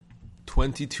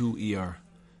22 Iyar,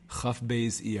 Chaf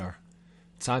Beis Iyar,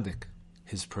 Tzaddik,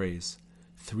 his praise,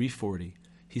 340.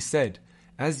 He said,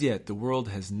 "As yet the world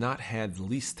has not had the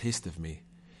least taste of me.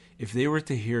 If they were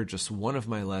to hear just one of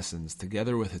my lessons,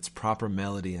 together with its proper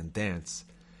melody and dance,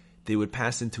 they would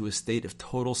pass into a state of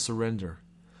total surrender.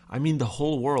 I mean the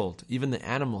whole world, even the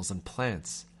animals and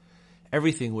plants.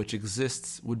 Everything which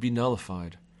exists would be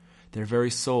nullified. Their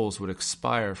very souls would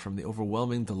expire from the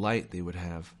overwhelming delight they would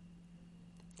have."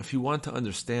 If you want to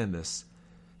understand this,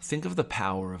 think of the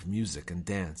power of music and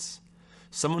dance.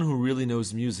 Someone who really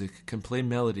knows music can play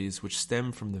melodies which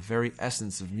stem from the very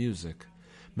essence of music,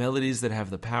 melodies that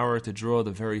have the power to draw the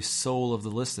very soul of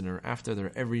the listener after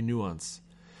their every nuance.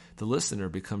 The listener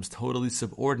becomes totally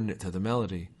subordinate to the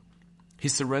melody. He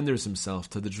surrenders himself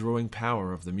to the drawing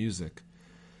power of the music.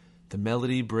 The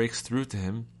melody breaks through to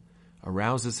him,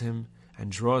 arouses him,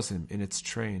 and draws him in its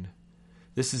train.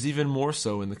 This is even more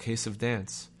so in the case of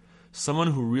dance.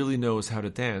 Someone who really knows how to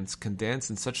dance can dance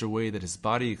in such a way that his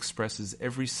body expresses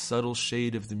every subtle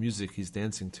shade of the music he's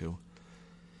dancing to.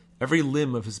 Every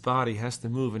limb of his body has to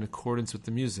move in accordance with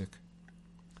the music.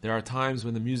 There are times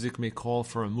when the music may call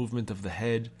for a movement of the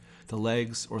head, the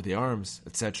legs, or the arms,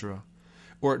 etc.,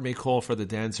 or it may call for the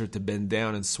dancer to bend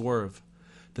down and swerve.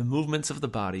 The movements of the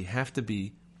body have to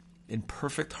be in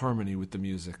perfect harmony with the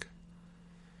music.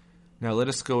 Now let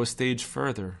us go a stage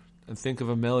further and think of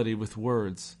a melody with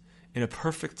words. In a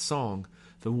perfect song,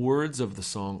 the words of the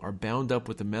song are bound up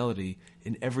with the melody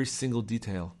in every single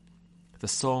detail. The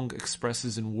song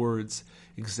expresses in words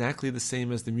exactly the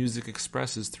same as the music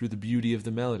expresses through the beauty of the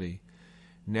melody.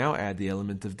 Now add the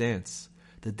element of dance.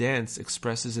 The dance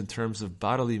expresses in terms of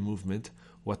bodily movement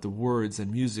what the words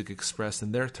and music express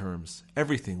in their terms.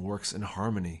 Everything works in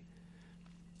harmony.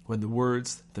 When the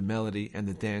words, the melody, and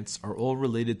the dance are all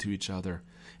related to each other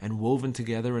and woven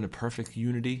together in a perfect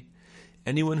unity,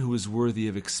 anyone who is worthy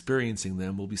of experiencing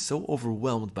them will be so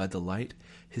overwhelmed by delight,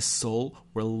 his soul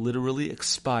will literally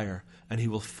expire, and he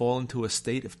will fall into a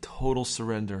state of total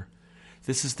surrender.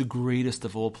 This is the greatest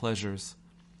of all pleasures.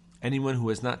 Anyone who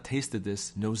has not tasted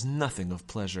this knows nothing of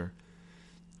pleasure.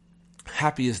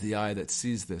 Happy is the eye that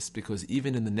sees this, because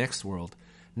even in the next world,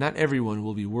 not everyone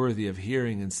will be worthy of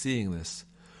hearing and seeing this,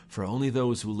 for only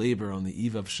those who labor on the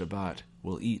eve of Shabbat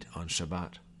will eat on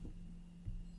Shabbat.